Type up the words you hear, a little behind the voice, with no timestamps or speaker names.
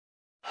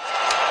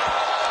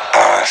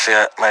See,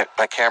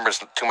 my camera's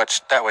too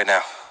much that way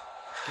now.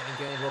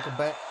 Gang, welcome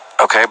back.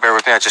 Okay, bear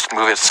with me. I just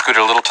move it, scoot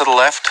it a little to the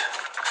left.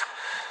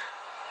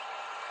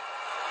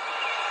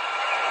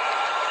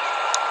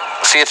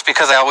 See, it's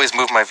because I always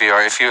move my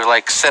VR. If you,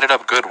 like, set it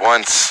up good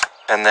once,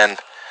 and then...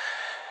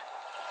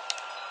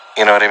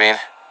 You know what I mean?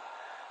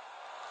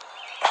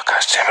 Oh,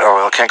 gosh damn it. Oh,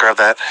 well, I can't grab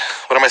that.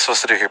 What am I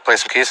supposed to do here? Play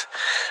some keys?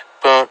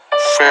 But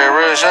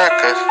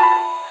Ferrajaka.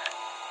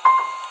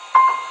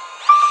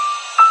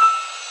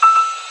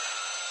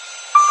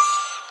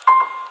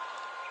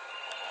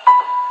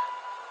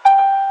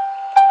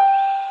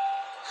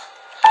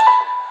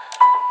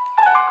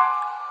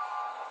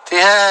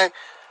 Yeah.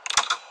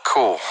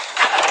 Cool.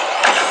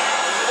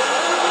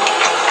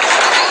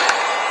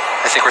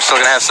 I think we're still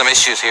gonna have some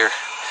issues here.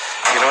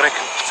 You know what?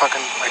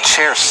 My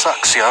chair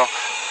sucks, yo.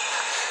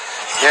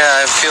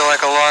 Yeah, I feel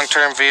like a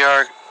long-term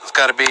VR has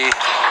got to be,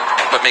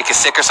 what, make you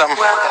sick or something?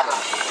 Welcome.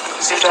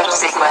 Pseudo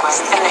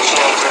sequence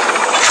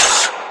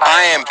initiated.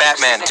 I am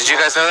Batman. Did you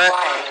guys know that?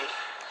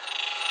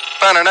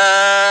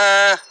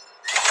 Ba-na-na.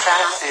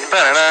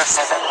 Ba-na-na.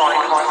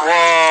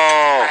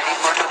 Whoa. Ready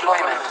for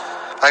deployment.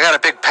 I got a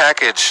big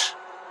package.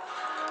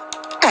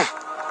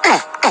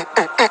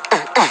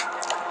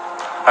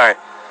 Alright.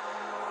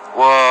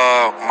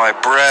 Whoa, my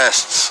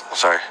breasts. Oh,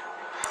 sorry.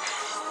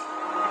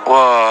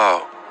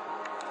 Whoa.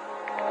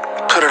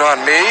 Put it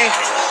on me.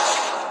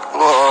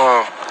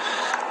 Whoa.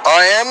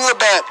 I am the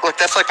bat. Look,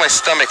 that's like my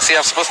stomach. See,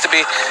 I'm supposed to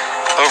be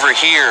over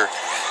here.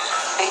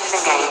 Please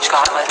engage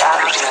gauntlet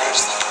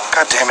apertures.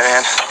 God damn it,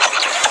 man.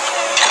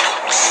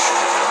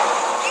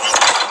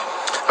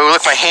 Oh,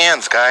 look, my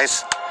hands,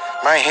 guys.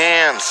 My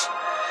hands.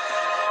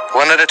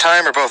 One at a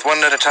time or both?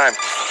 One at a time.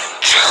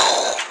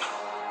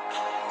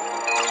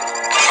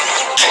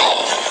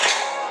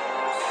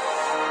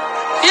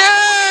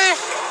 Yay!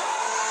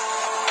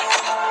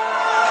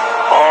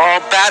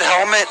 Oh, bat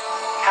helmet.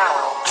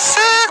 Carol.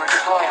 Sick.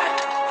 Deployment.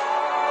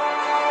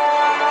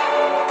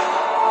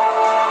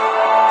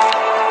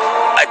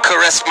 I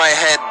caressed my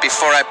head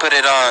before I put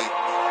it on.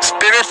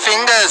 Spirit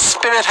fingers,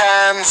 spirit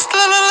hands.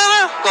 La, la, la,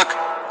 la. Look.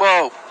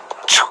 Whoa.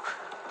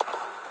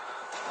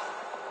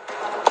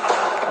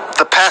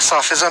 The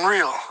pass-off is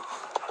unreal. All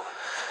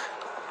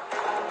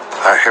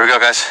right, here we go,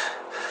 guys.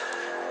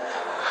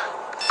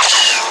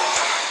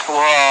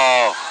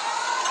 Whoa.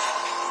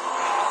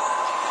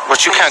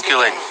 What you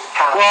calculating?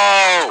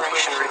 Whoa.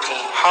 Operation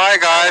routine. Hi,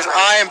 guys.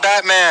 I am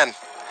Batman.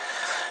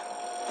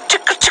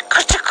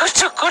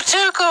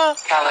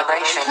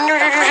 Calibration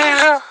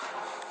complete.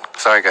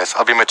 Sorry, guys.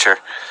 I'll be mature.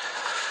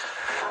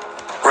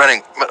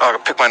 Running. I'll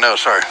pick my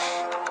nose. Sorry.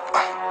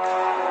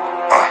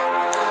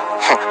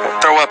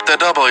 Throw up the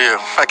W.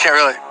 I can't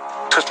really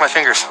twist my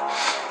fingers.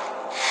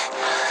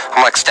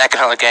 I'm like stacking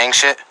hella gang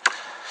shit.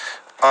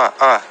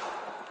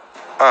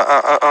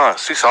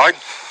 Seaside.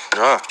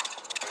 Alright.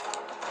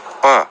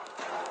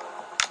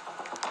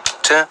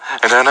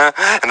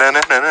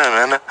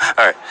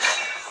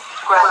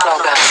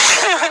 Grappling gun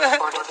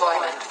for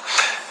deployment.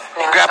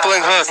 New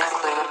Grappling hook.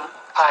 include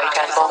high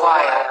tensile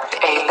wire to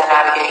aid the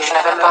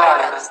navigation of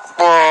environments.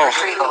 Whoa.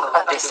 Retrieval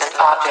of distant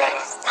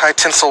objects. High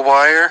tensile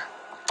wire.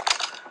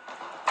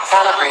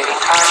 Calibrating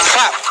target.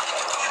 Clap.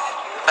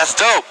 That's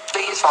dope.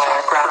 Please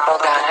fire grapple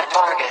gun at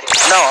target.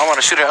 No, I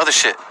want to shoot at other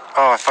shit.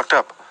 Oh, I fucked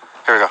up.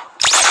 Here we go.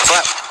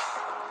 Clap.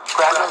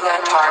 Grapple gun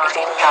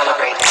targeting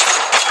calibrated.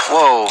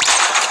 Whoa.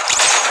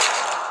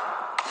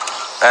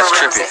 That's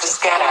trippy. Forensic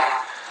scanner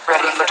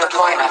ready for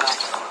deployment.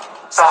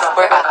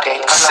 Software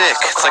update. Sick.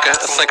 It's like a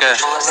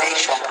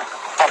visualization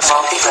and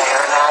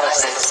multi-layer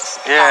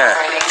analysis. Yeah.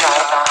 Operating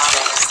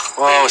diagnostics.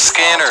 Whoa, Please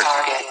scanner.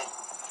 follow target.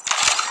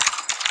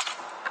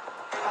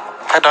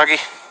 Hi,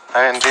 doggy.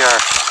 I in VR.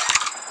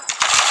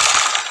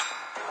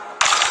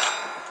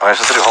 Oh, I'm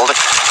supposed to do hold it?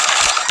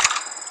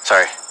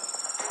 Sorry.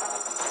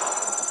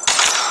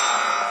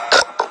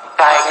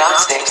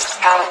 Diagnostics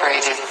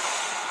calibrated.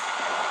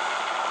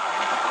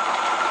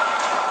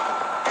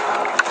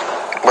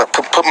 What,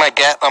 put my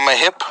gat on my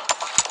hip?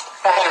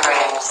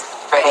 Batarangs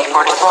ready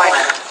for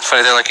deployment. It's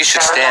funny, they're like, you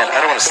should stand. I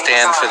don't want to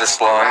stand for this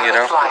long, you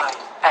know? Flight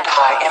and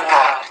high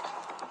impact.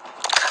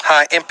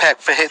 High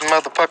impact for hitting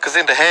motherfuckers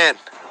in the head.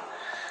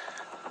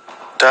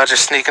 Dodge a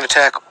sneak and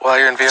attack while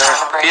you're in VR.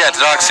 Yeah,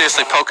 the dog's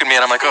seriously poking me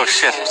and I'm like, oh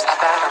shit. Use a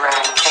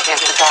batarang to hit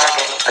the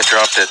target. I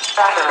dropped it.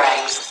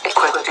 Batarangs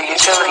equipped the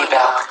utility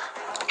belt.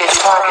 Hit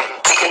target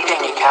to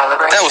continue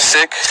calibration. That was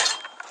sick.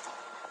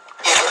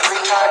 Hit 3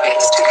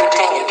 targets to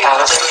continue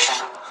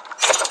calibration.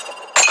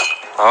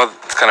 Oh,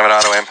 it's kind of an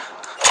auto aim.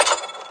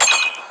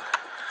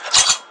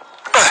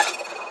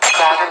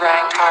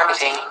 Batarang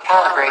targeting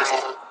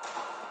calibrated.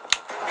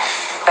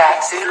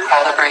 Batsuit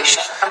calibration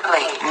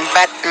complete.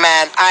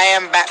 Batman. I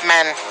am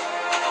Batman.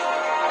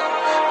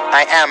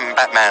 I am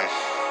Batman.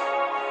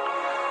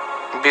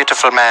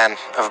 Beautiful man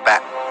of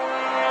Bat.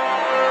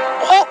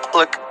 Oh,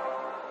 look.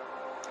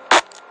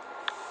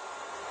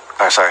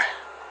 Oh, sorry.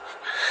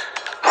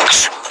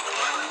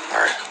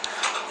 Alright.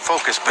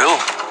 Focus, Bill.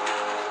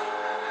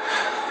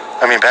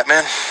 I mean,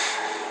 Batman.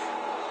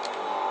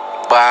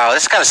 Wow,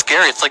 this is kind of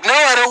scary. It's like, no,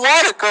 I don't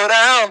want to go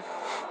down.